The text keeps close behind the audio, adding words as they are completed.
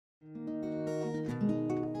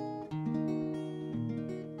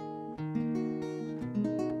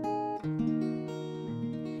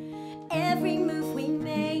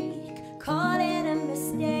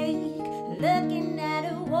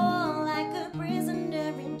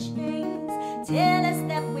Tell us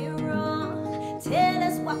that we're wrong. Tell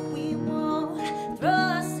us what we want. Throw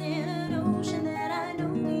us in an ocean that I know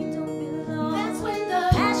we don't belong. That's when the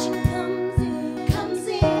passion comes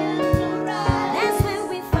in for us. That's when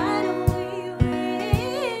we finally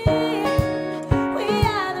win. We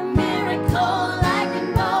are the miracle,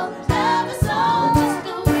 lightning bolt, love us all just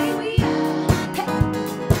the way we are. Hey,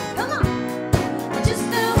 come on, just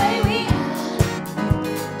the way we are.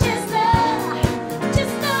 Just the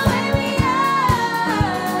way we are.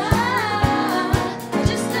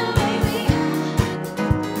 Just the way we are.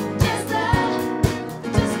 Just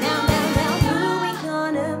now, who we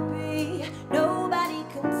gonna be? Nobody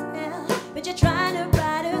can tell. But you're trying to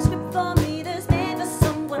write a script for me that's made for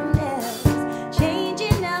someone else.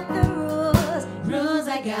 Changing up the rules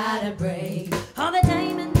I gotta break. All the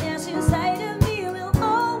diamond dash inside of me will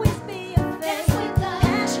always be a fake. That's when the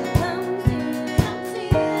passion comes in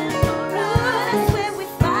for us. That's when we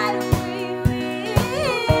fight and we win.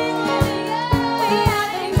 We are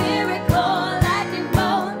the miracle, lightning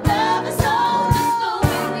bolt, love us all just the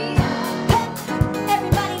way we are. Hey,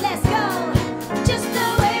 everybody, let's go. Just the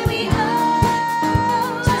way we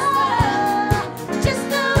are. Just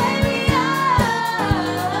the way we are.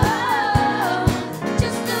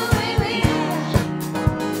 Just the way we are.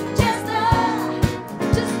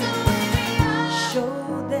 Just the way we are. Show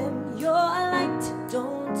them your light,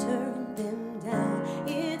 don't turn them down.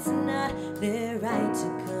 It's not their right to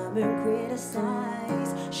come and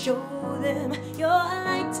criticize. Show them your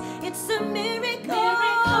light, it's a miracle.